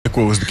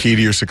What was the key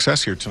to your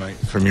success here tonight,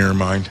 from your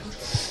mind?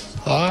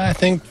 I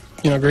think,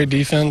 great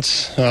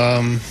defense.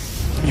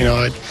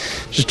 I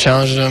just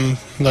challenged them,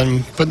 let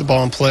them put the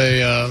ball in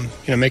play,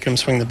 making them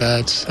swing the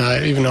bats.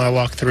 Even though I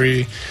walked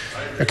 3,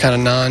 they're kind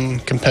of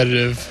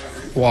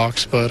non-competitive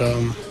walks, but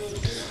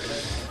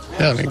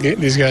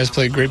these guys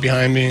played great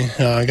behind me.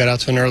 I got out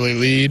to an early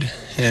lead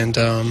and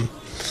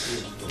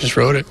just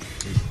rode it.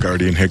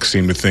 Guardian Hicks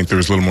seemed to think there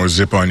was a little more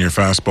zip on your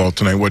fastball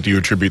tonight. What do you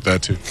attribute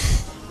that to?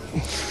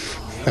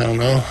 I don't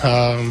know.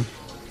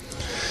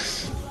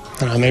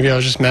 Maybe I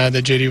was just mad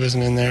that JD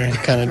wasn't in there. He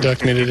kind of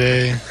ducked me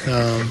today.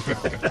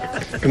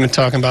 We've been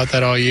talking about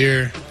that all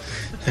year.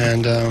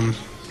 And,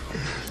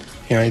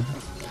 I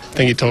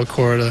think he told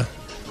Cora to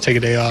take a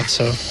day off,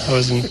 so I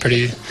wasn't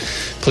pretty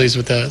pleased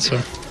with that.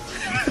 So.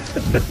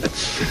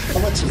 How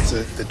much is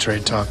the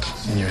trade talk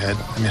in your head?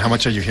 I mean, how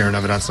much are you hearing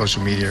of it on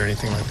social media or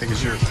anything like that?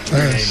 Because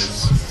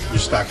your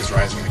stock is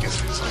rising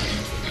against it.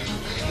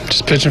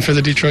 Just pitching for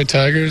the Detroit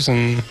Tigers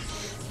and,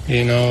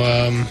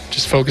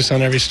 just focus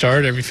on every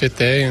start, every 5th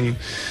day, and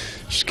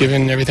just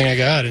giving everything I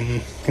got.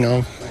 And,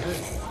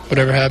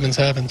 whatever happens,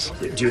 happens.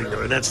 Do you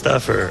ignore that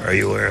stuff, or are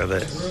you aware of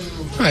it?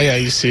 Oh, yeah,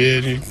 you see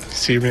it. You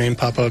see your name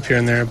pop up here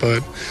and there,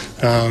 but,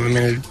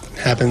 it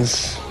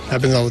happens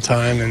all the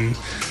time. And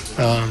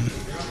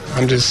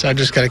I just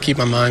got to keep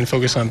my mind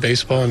focused on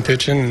baseball and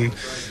pitching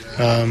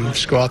and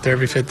just go out there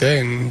every 5th day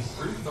and,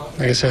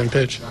 like I said, and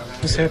pitch.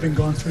 Does having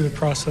gone through the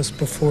process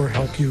before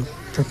help you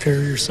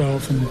prepare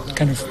yourself and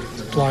kind of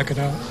block it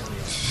out?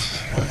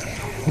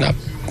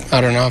 I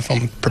don't know if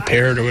I'm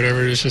prepared or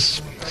whatever. It's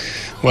just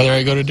whether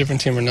I go to a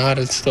different team or not,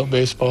 it's still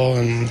baseball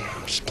and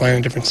just playing in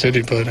a different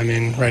city. But,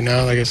 right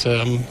now, like I said,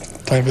 I'm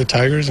playing for the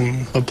Tigers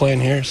and love playing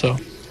here, so.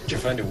 Do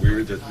you find it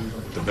weird that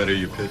the better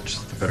you pitch,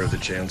 the better the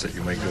chance that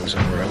you might go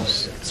somewhere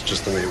else? It's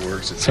just the way it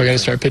works. So I got to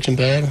start pitching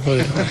bad? What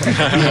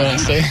I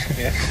say?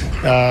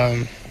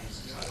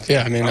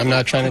 Yeah. I'm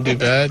not trying to do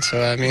bad. So,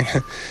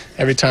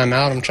 every time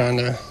out, I'm trying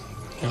to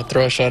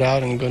throw a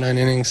shutout and go 9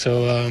 innings.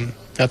 So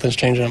nothing's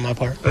changing on my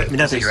part.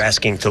 Not that you're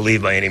asking to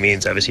leave by any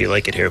means. Obviously, you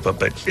like it here.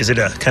 But is it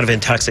a kind of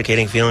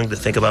intoxicating feeling to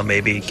think about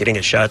maybe getting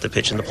a shot to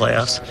pitch in the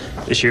playoffs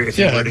this year? If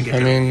you were to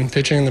get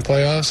pitching in the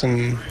playoffs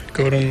and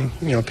go to,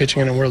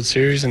 pitching in a World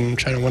Series and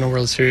trying to win a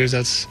World Series,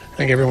 that's, I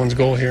think, everyone's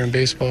goal here in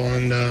baseball.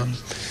 And,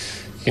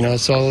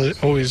 it's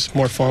always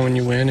more fun when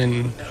you win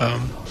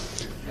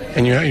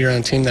and you're on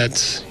a team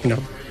that's,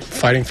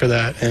 fighting for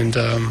that. And,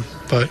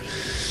 but,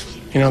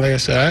 like I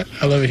said,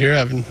 I love it here.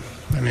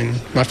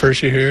 My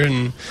first year here,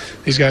 and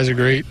these guys are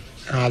great.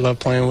 I love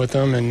playing with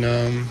them and,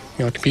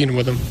 competing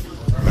with them.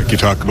 Like you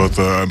talk about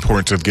the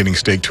importance of getting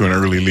staked to an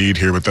early lead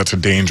here, but that's a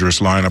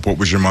dangerous lineup. What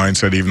was your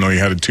mindset, even though you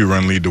had a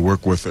 2-run lead to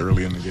work with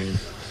early in the game?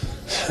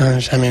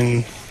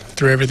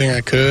 Threw everything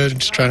I could,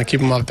 just trying to keep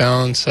them off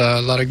balance.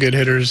 A lot of good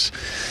hitters,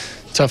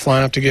 tough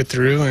lineup to get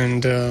through,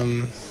 and,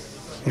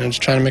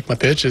 just trying to make my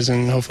pitches,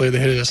 and hopefully they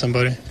hit it at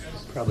somebody.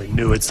 Probably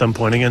knew at some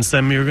point against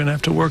them you were going to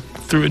have to work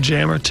through a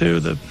jam or two,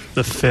 the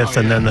 5th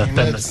and then the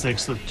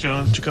 6th with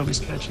Jacoby's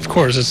pitch. Of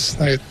course, it's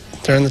like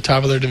they're in the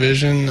top of their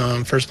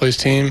division, first place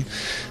team.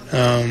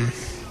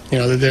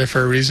 They're there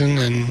for a reason,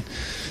 and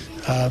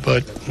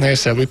but like I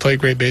said, we played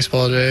great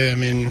baseball today.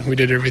 We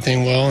did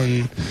everything well,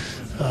 and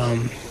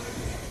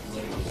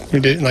we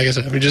did, like I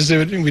said, we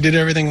did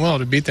everything well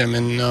to beat them,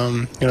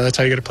 and that's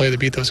how you got to play to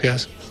beat those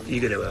guys. You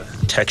going to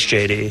text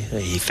JD?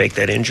 He faked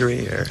that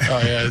injury, or?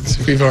 Oh yeah,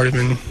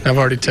 I've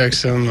already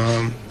texted him.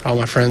 All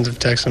my friends have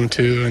texted him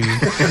too, and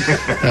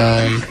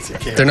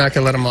they're not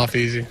gonna let him off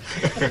easy.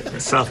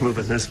 Soft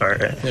moving this far,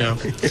 right? Yeah.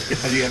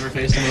 Have you ever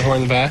faced him before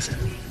in the past?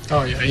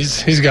 Oh yeah,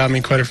 he's got me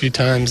quite a few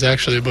times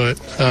actually, but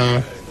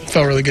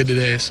felt really good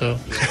today, so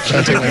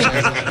trying to take my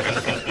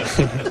chances.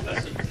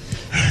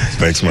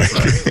 Thanks, Mike.